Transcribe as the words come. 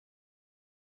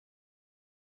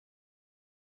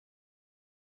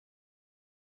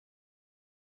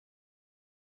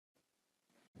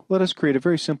Let us create a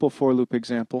very simple for loop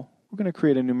example. We're going to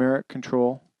create a numeric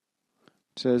control.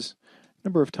 It says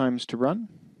number of times to run,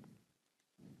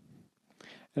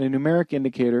 and a numeric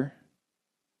indicator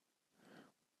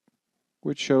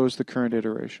which shows the current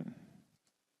iteration.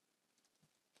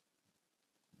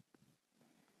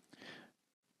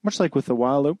 Much like with the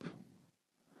while loop,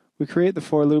 we create the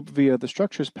for loop via the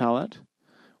structures palette.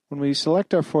 When we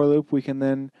select our for loop, we can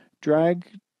then drag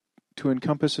to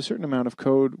encompass a certain amount of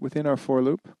code within our for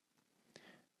loop.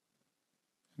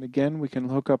 And again, we can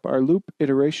hook up our loop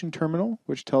iteration terminal,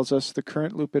 which tells us the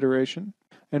current loop iteration.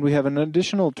 And we have an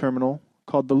additional terminal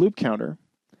called the loop counter,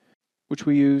 which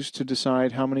we use to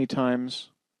decide how many times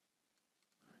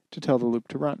to tell the loop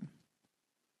to run.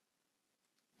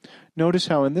 Notice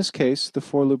how in this case, the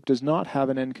for loop does not have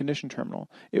an end condition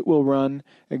terminal. It will run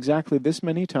exactly this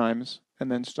many times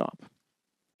and then stop.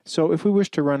 So if we wish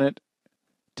to run it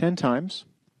 10 times,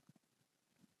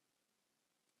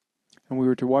 and we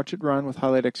were to watch it run with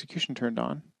highlight execution turned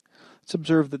on, let's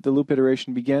observe that the loop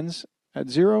iteration begins at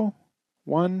 0,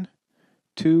 1,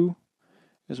 2.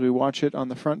 As we watch it on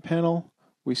the front panel,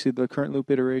 we see the current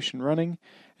loop iteration running,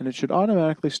 and it should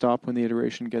automatically stop when the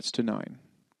iteration gets to 9,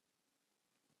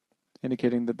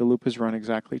 indicating that the loop has run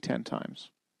exactly 10 times.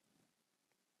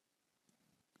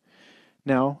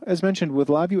 Now, as mentioned with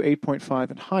LabVIEW 8.5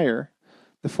 and higher,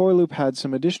 the for loop had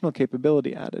some additional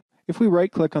capability added. If we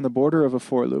right-click on the border of a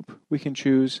for loop, we can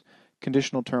choose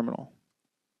Conditional Terminal.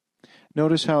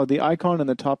 Notice how the icon in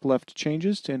the top left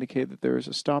changes to indicate that there is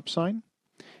a stop sign,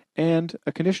 and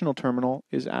a conditional terminal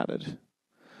is added.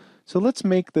 So let's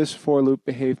make this for loop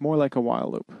behave more like a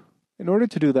while loop. In order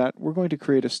to do that, we're going to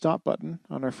create a stop button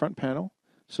on our front panel.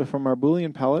 So from our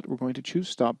Boolean palette, we're going to choose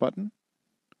stop button,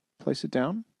 place it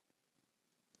down.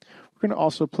 We're going to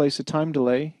also place a time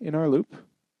delay in our loop.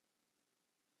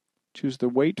 Choose the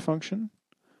wait function,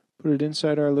 put it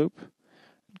inside our loop,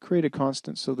 and create a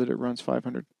constant so that it runs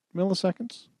 500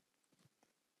 milliseconds.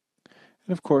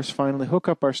 And of course, finally hook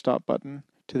up our stop button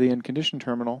to the end condition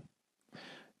terminal.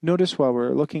 Notice while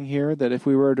we're looking here that if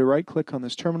we were to right-click on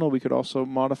this terminal, we could also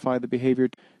modify the behavior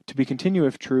to be continue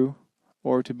if true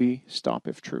or to be stop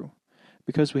if true.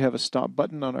 Because we have a stop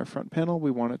button on our front panel, we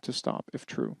want it to stop if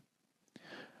true.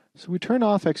 So we turn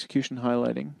off execution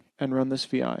highlighting and run this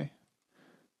VI.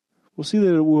 We'll see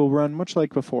that it will run much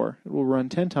like before. It will run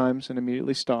 10 times and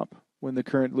immediately stop when the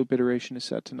current loop iteration is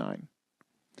set to 9.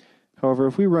 However,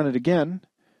 if we run it again,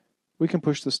 we can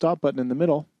push the stop button in the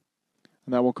middle,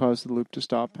 and that will cause the loop to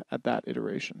stop at that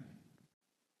iteration.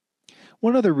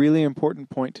 One other really important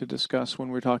point to discuss when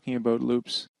we're talking about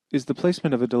loops is the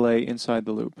placement of a delay inside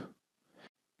the loop.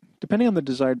 Depending on the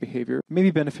desired behavior, it may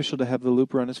be beneficial to have the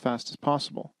loop run as fast as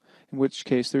possible, in which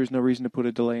case there is no reason to put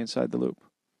a delay inside the loop.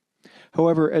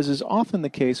 However, as is often the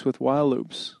case with while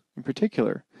loops, in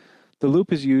particular, the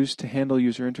loop is used to handle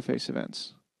user interface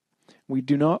events. We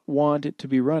do not want it to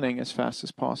be running as fast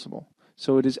as possible,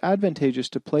 so it is advantageous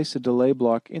to place a delay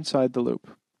block inside the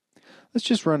loop. Let's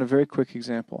just run a very quick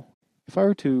example. If I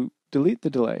were to delete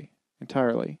the delay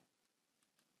entirely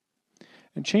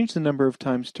and change the number of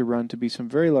times to run to be some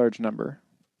very large number,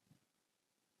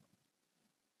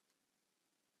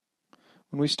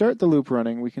 when we start the loop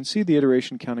running, we can see the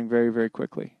iteration counting very, very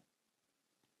quickly.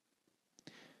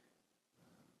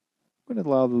 I'm going to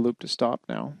allow the loop to stop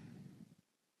now.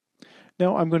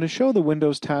 Now I'm going to show the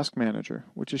Windows Task Manager,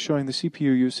 which is showing the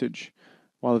CPU usage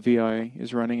while the VI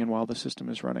is running and while the system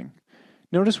is running.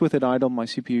 Notice with it idle, my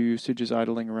CPU usage is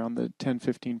idling around the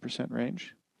 10-15%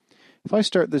 range. If I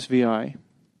start this VI,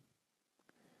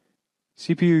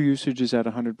 CPU usage is at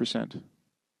 100%.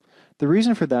 The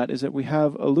reason for that is that we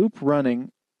have a loop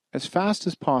running as fast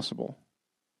as possible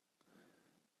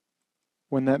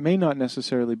when that may not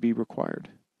necessarily be required.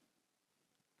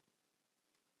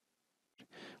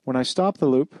 When I stop the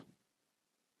loop,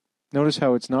 notice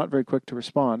how it's not very quick to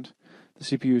respond. The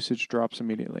CPU usage drops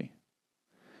immediately.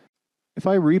 If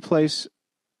I replace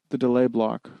the delay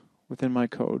block within my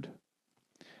code,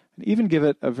 and even give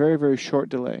it a very, very short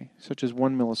delay, such as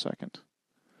 1 millisecond,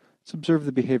 let's observe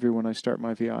the behavior when I start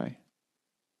my VI.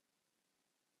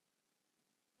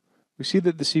 We see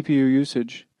that the CPU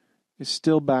usage is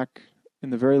still back in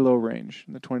the very low range,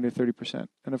 in the 20 to 30%,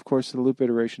 and of course the loop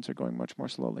iterations are going much more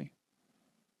slowly.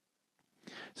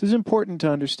 So it's important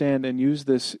to understand and use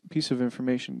this piece of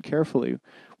information carefully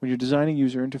when you're designing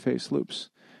user interface loops.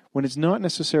 When it's not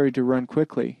necessary to run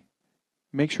quickly,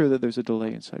 make sure that there's a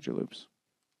delay inside your loops.